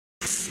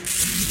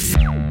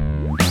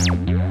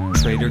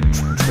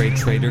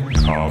Trader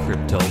Cobb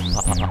Crypto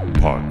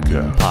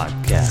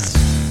Podcast.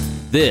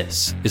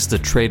 This is the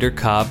Trader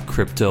Cobb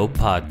Crypto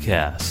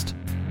Podcast.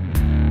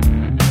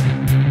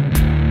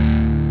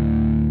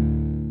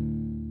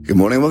 Good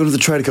morning, welcome to the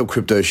Trader Cobb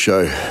Crypto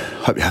Show.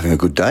 Hope you're having a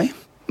good day.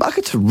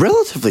 Markets are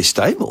relatively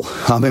stable.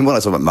 I mean, when I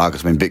talk about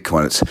markets, I mean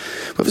Bitcoin. It's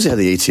obviously had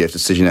the ETF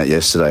decision out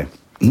yesterday.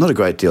 Not a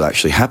great deal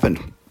actually happened.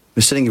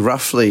 We're sitting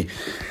roughly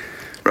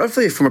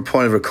from a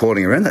point of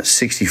recording around that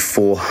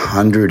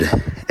 6,400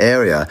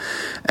 area,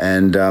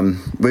 and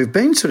we've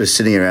been sort of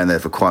sitting around there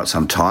for quite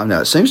some time now.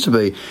 It seems to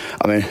be,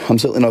 I mean, I'm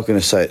certainly not going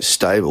to say it's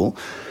stable,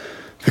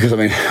 because, I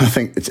mean, I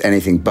think it's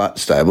anything but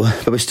stable,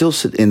 but we still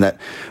sit in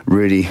that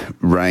really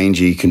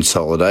rangy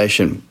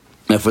consolidation.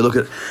 Now, if we look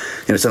at,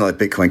 something like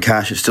Bitcoin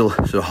Cash, it's still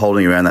sort of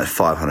holding around that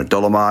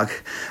 $500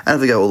 mark. And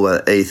if we go all the way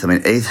to ETH, I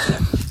mean,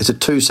 ETH, it's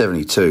at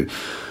 272,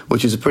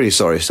 which is a pretty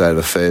sorry state of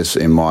affairs,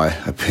 in my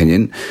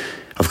opinion.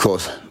 Of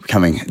course,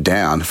 coming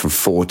down from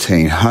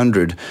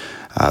 1,400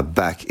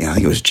 back in, I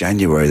think it was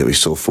January that we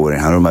saw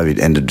 1,400, or maybe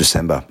the end of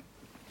December.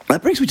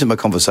 That brings me to my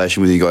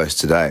conversation with you guys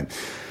today.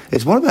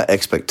 It's one about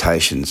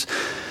expectations.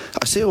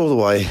 I see all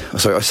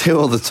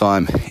the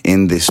time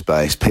in this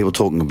space people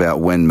talking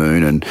about when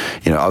moon, and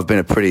I've been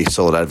a pretty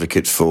solid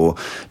advocate for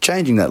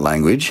changing that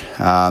language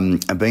and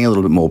being a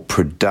little bit more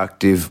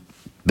productive,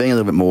 being a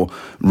little bit more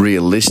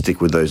realistic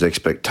with those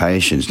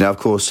expectations. Now, of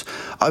course,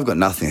 I've got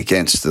nothing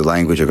against the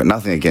language. I've got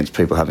nothing against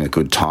people having a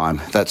good time.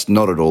 That's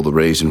not at all the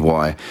reason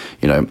why,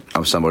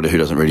 I'm somebody who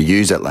doesn't really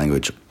use that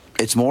language.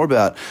 It's more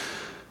about,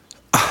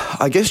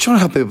 I guess, trying to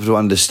help people to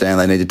understand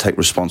they need to take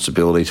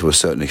responsibility to a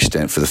certain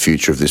extent for the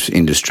future of this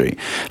industry,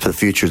 for the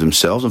future of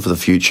themselves and for the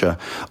future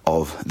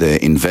of their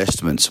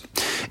investments.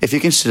 If you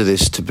consider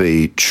this to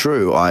be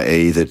true,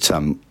 i.e. that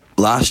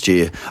last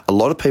year, a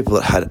lot of people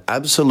that had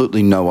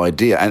absolutely no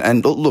idea,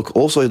 and look,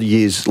 also the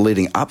years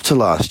leading up to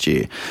last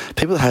year,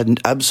 people that had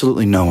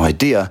absolutely no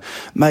idea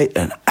made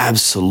an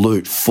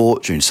absolute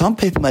fortune. Some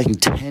people making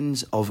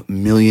tens of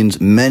millions,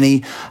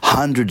 many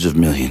hundreds of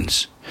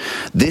millions.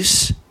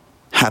 This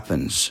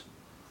happens.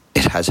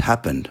 It has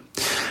happened.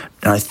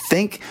 And I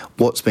think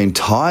what's been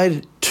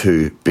tied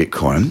to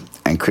Bitcoin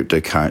and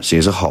cryptocurrency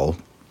as a whole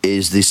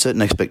is the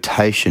certain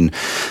expectation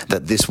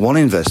that this one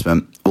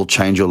investment will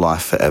change your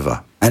life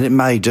forever. And it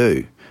may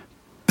do.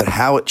 But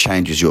how it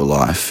changes your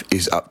life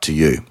is up to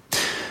you.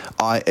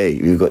 I.e.,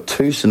 you've got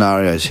two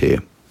scenarios here.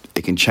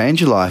 It can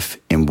change your life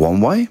in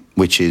one way,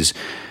 which is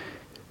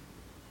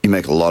you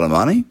make a lot of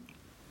money.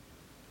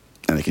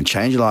 And it can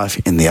change your life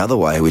in the other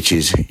way, which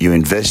is you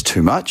invest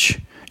too much,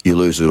 you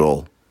lose it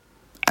all.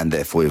 And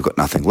therefore you've got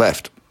nothing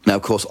left. Now,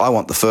 of course, I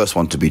want the first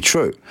one to be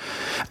true.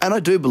 And I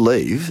do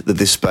believe that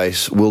this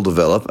space will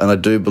develop, and I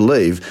do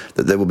believe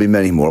that there will be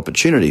many more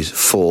opportunities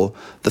for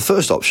the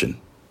first option,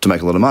 to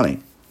make a lot of money,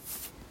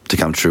 to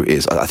come true.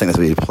 I think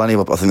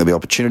there'll be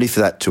opportunity for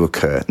that to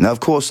occur. Now, of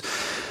course,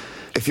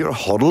 if you're a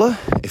hodler,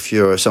 if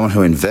you're someone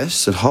who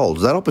invests and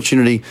holds, that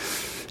opportunity,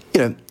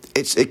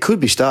 it could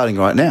be starting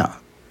right now,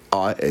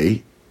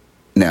 i.e.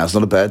 now's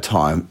not a bad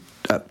time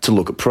to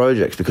look at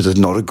projects because there's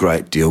not a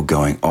great deal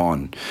going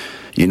on.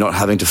 You're not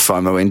having to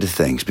FOMO into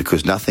things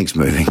because nothing's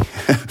moving.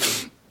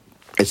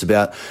 It's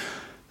about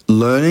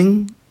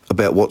learning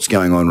about what's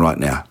going on right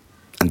now.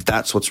 And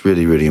that's what's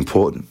really, really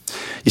important.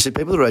 You see,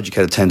 people that are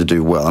educated tend to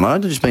do well. And I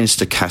don't just mean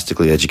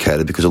stochastically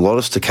educated, because a lot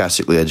of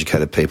stochastically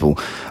educated people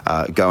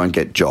go and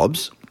get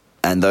jobs,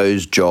 and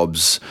those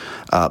jobs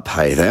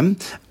pay them,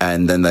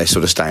 and then they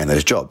sort of stay in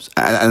those jobs.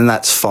 And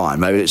that's fine.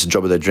 Maybe it's the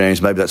job of their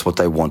dreams. Maybe that's what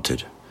they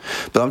wanted.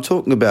 But I'm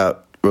talking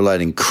about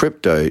relating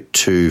crypto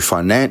to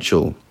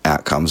financial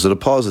outcomes that are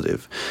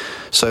positive.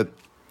 So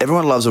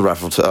everyone loves a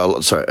raffle.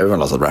 Everyone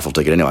loves a raffle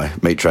ticket anyway.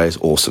 Meat trays,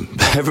 awesome.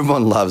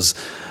 Everyone loves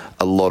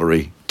a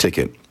lottery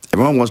ticket.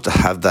 Everyone wants to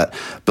have that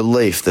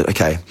belief that,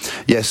 okay,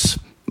 yes,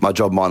 my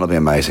job might not be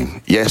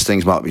amazing. Yes,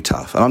 things might be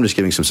tough. And I'm just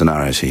giving some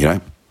scenarios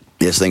here,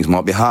 Yes, things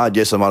might be hard.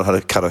 Yes, I might have had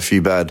to cut a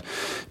few bad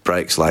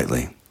breaks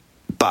lately.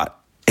 But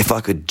if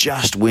I could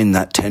just win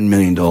that $10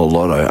 million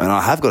lotto, and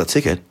I have got a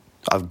ticket,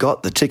 I've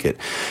got the ticket.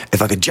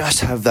 If I could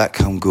just have that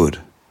come good.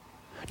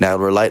 Now,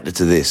 related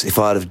to this, if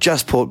I'd have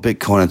just bought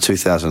Bitcoin in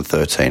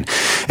 2013,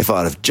 if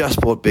I'd have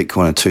just bought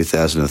Bitcoin in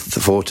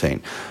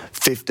 2014,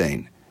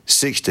 15,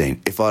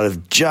 16, if I'd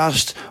have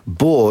just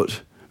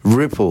bought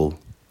Ripple,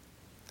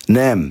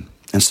 NEM,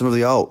 and some of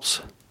the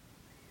alts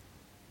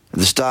at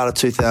the start of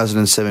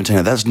 2017,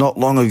 and that's not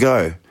long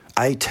ago,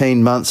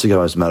 18 months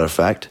ago, as a matter of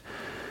fact,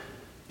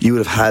 you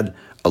would have had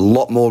a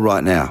lot more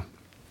right now.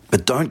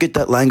 But don't get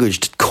that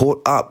language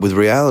caught up with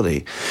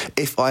reality.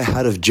 If I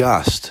had have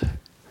just,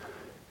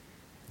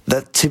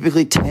 that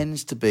typically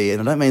tends to be,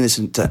 and I don't mean this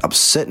to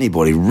upset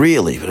anybody,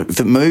 really, but if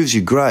it moves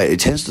you, great.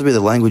 It tends to be the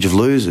language of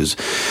losers.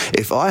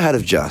 If I had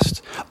have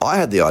just, I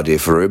had the idea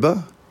for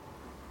Uber.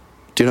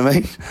 Do you know what I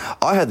mean?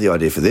 I had the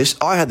idea for this.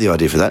 I had the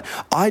idea for that.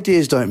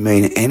 Ideas don't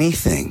mean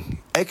anything.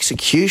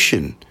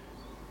 Execution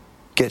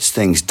gets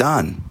things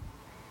done.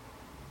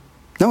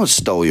 No one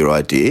stole your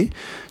idea.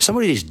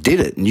 Somebody just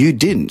did it and you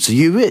didn't. So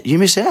you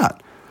miss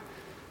out.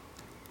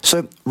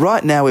 So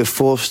right now we're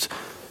forced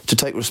to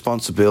take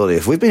responsibility.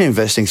 If we've been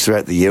investing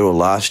throughout the year or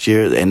last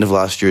year, at the end of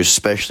last year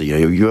especially,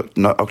 you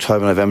know,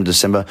 October, November,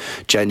 December,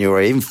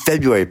 January, even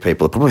February,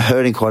 people are probably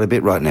hurting quite a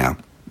bit right now.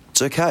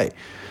 It's okay.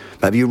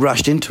 Maybe you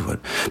rushed into it.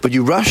 But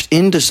you rushed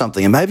into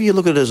something, and maybe you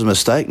look at it as a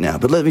mistake now.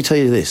 But let me tell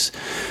you this.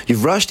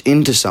 You've rushed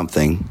into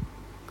something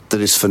that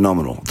is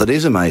phenomenal, that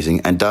is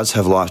amazing, and does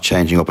have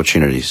life-changing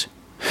opportunities.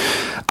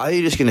 Are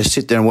you just going to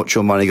sit there and watch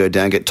your money go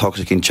down, get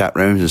toxic in chat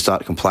rooms and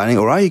start complaining,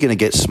 or are you going to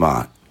get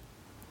smart?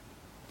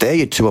 They're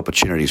your two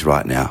opportunities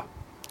right now.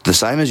 The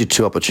same as your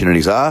two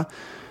opportunities are,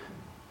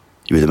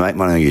 you either make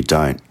money or you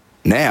don't.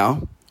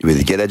 Now, you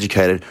either get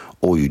educated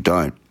or you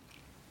don't.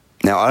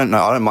 Now, I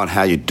don't mind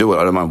how you do it.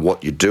 I don't mind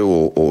what you do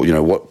or you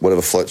know,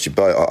 whatever floats your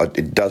boat.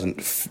 It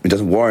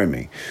doesn't worry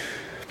me.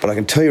 But I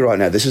can tell you right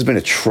now, this has been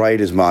a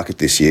trader's market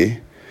this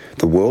year.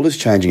 The world is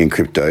changing in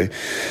crypto.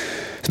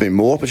 There's been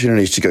more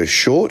opportunities to go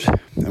short,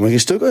 and we can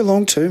still go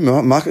long too.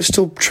 Market's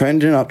still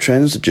trending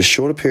uptrends at just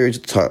shorter periods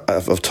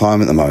of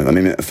time at the moment. I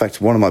mean, in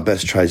fact, one of my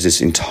best trades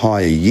this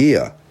entire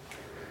year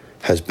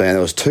has been, there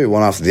was two,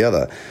 one after the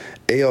other.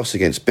 EOS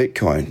against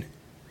Bitcoin,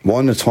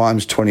 1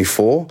 times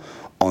 24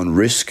 on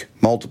risk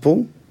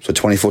multiple, so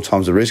 24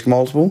 times the risk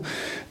multiple.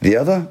 The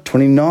other,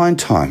 29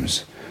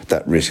 times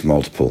that risk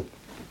multiple.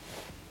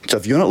 So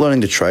if you're not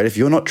learning to trade, if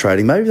you're not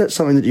trading, maybe that's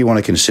something that you want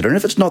to consider. And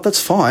if it's not,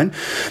 that's fine.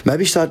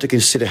 Maybe start to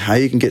consider how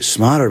you can get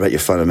smarter about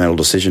your fundamental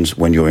decisions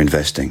when you're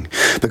investing.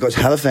 Because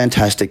have a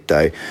fantastic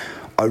day.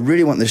 I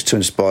really want this to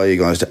inspire you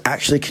guys to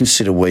actually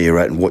consider where you're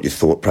at and what your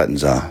thought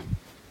patterns are.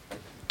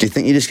 Do you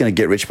think you're just going to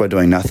get rich by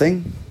doing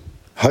nothing?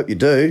 Hope you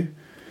do,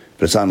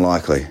 but it's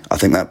unlikely. I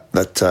think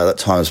that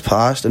time has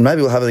passed, and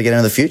maybe we'll have it again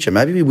in the future.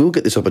 Maybe we will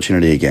get this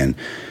opportunity again.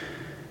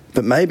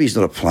 But maybe it's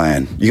not a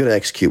plan. You got to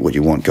execute what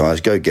you want, guys.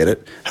 Go get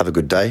it. Have a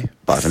good day.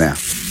 Bye for now.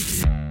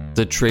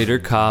 The Trader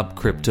Cobb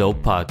Crypto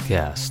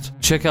Podcast.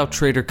 Check out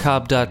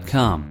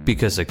TraderCobb.com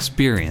because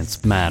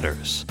experience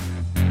matters.